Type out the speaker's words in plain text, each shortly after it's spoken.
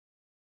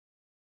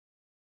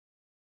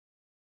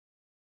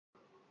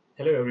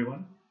Hello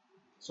everyone.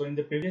 So in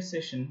the previous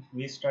session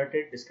we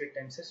started discrete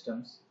time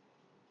systems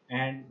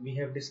and we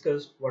have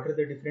discussed what are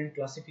the different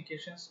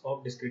classifications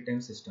of discrete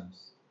time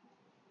systems.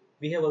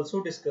 We have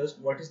also discussed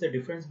what is the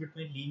difference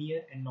between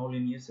linear and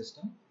nonlinear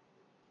system.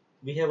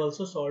 We have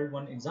also solved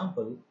one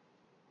example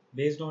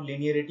based on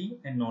linearity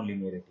and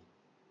nonlinearity.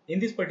 In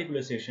this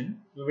particular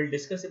session we will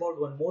discuss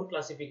about one more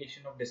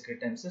classification of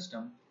discrete time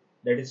system,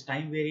 that is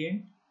time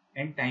variant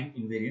and time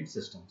invariant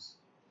systems.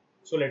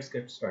 So let's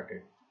get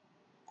started.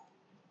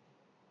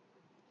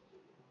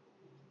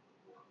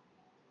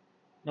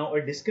 Now,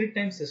 a discrete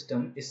time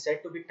system is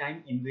said to be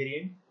time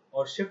invariant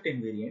or shift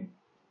invariant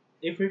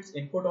if its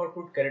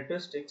input-output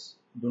characteristics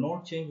do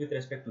not change with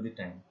respect to the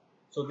time.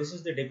 So, this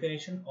is the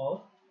definition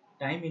of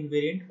time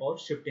invariant or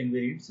shift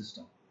invariant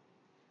system.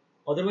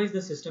 Otherwise,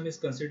 the system is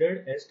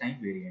considered as time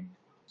variant.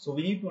 So,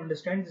 we need to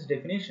understand this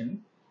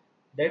definition,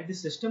 that the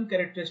system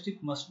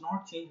characteristic must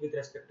not change with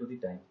respect to the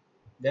time.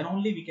 Then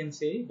only we can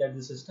say that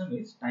the system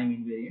is time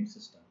invariant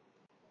system.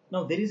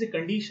 Now, there is a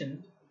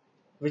condition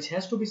which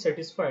has to be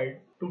satisfied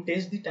to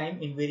test the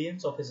time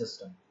invariance of a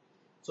system.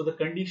 So the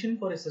condition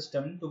for a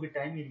system to be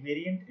time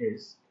invariant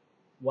is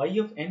y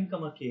of n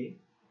comma k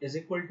is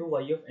equal to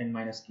y of n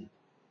minus k.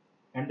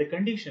 And the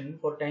condition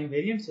for time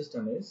variant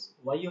system is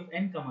y of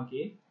n comma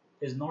k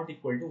is not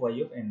equal to y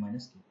of n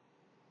minus k.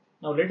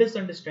 Now let us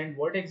understand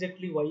what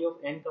exactly y of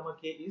n comma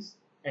k is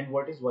and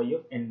what is y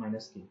of n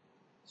minus k.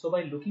 So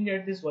by looking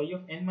at this y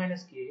of n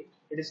minus k,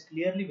 it is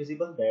clearly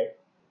visible that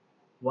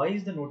y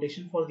is the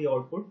notation for the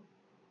output,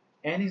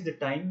 n is the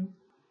time,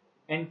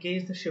 and k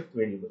is the shift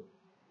variable.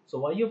 So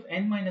y of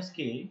n minus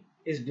k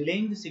is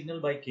delaying the signal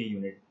by k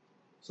unit.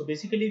 So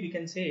basically we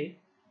can say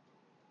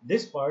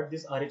this part,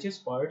 this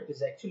RHS part,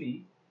 is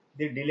actually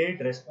the delayed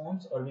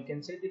response, or we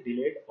can say the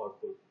delayed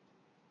output.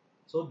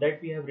 So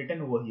that we have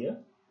written over here,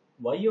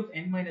 y of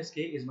n minus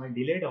k is my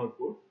delayed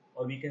output,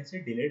 or we can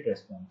say delayed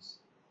response.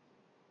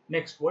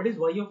 Next, what is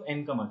y of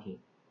n comma k?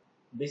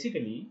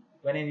 Basically,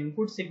 when an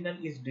input signal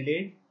is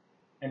delayed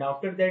and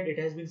after that it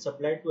has been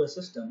supplied to a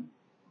system,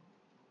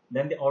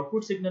 then the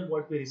output signal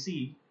what we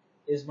receive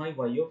is my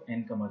y of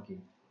n comma k,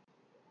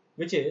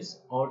 which is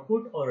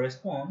output or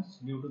response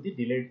due to the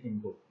delayed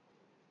input.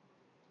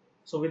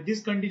 So with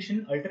this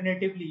condition,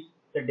 alternatively,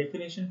 the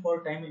definition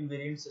for time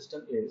invariant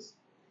system is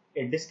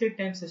a discrete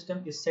time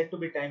system is said to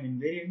be time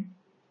invariant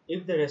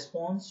if the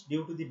response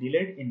due to the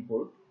delayed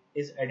input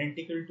is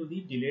identical to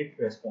the delayed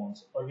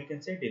response, or we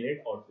can say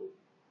delayed output.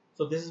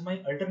 So this is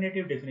my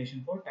alternative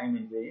definition for time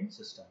invariant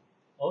system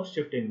or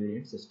shift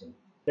invariant system.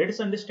 Let us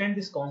understand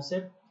this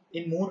concept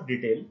in more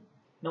detail.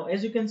 Now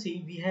as you can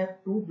see, we have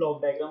two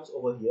block diagrams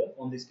over here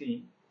on the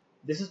screen.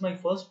 This is my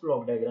first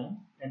block diagram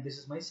and this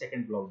is my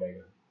second block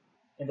diagram.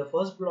 In the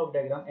first block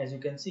diagram, as you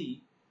can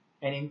see,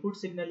 an input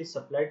signal is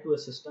supplied to a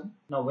system.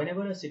 Now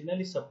whenever a signal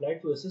is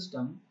supplied to a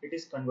system, it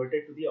is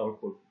converted to the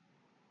output.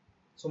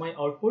 So my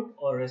output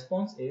or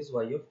response is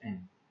y of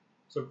n.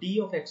 So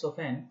t of x of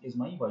n is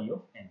my y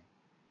of n.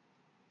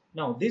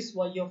 Now this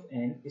y of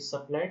n is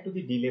supplied to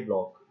the delay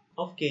block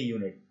of k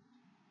unit.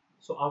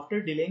 So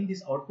after delaying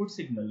this output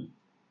signal,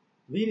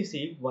 we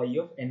receive y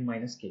of n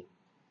minus k,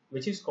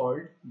 which is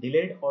called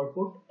delayed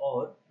output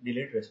or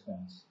delayed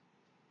response.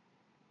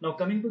 Now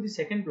coming to the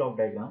second block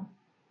diagram,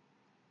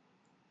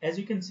 as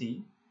you can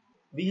see,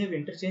 we have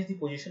interchanged the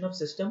position of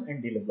system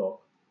and delay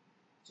block.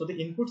 So the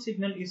input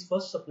signal is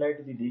first supplied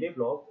to the delay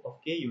block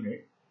of k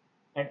unit,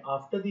 and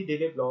after the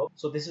delay block,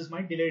 so this is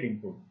my delayed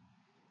input.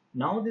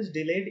 Now this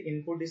delayed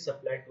input is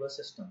supplied to a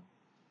system,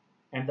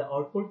 and the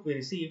output we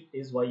receive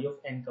is y of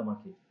n comma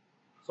k.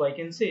 So I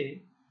can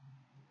say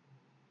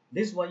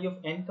this y of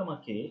n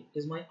comma k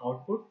is my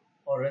output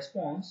or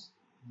response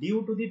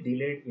due to the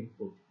delayed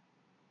input.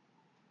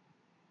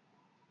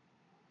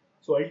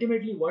 So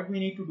ultimately what we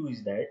need to do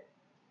is that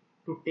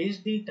to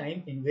test the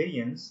time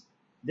invariance,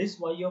 this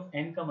y of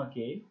n comma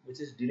k,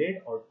 which is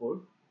delayed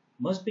output,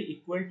 must be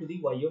equal to the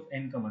y of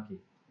n comma k,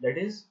 that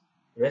is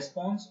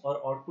response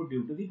or output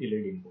due to the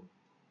delayed input.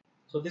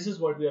 So this is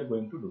what we are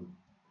going to do.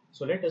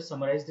 So let us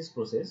summarize this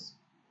process.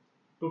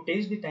 To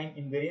test the time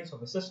invariance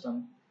of a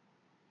system,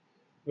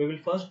 we will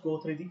first go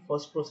through the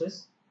first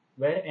process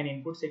where an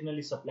input signal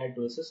is supplied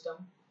to a system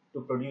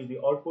to produce the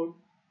output.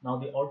 Now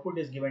the output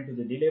is given to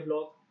the delay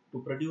block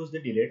to produce the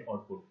delayed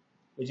output,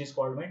 which is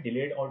called my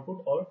delayed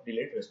output or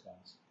delayed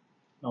response.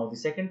 Now the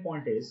second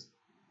point is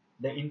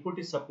the input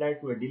is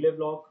supplied to a delay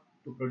block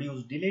to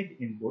produce delayed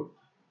input.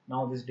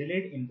 Now this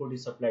delayed input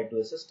is supplied to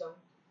a system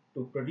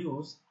to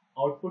produce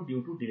output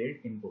due to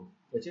delayed input,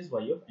 which is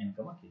y of n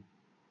comma k.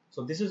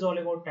 So this is all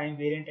about time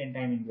variant and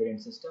time invariant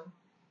system.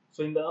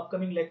 So in the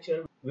upcoming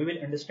lecture, we will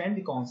understand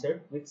the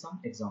concept with some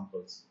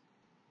examples.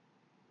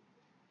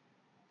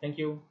 Thank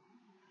you.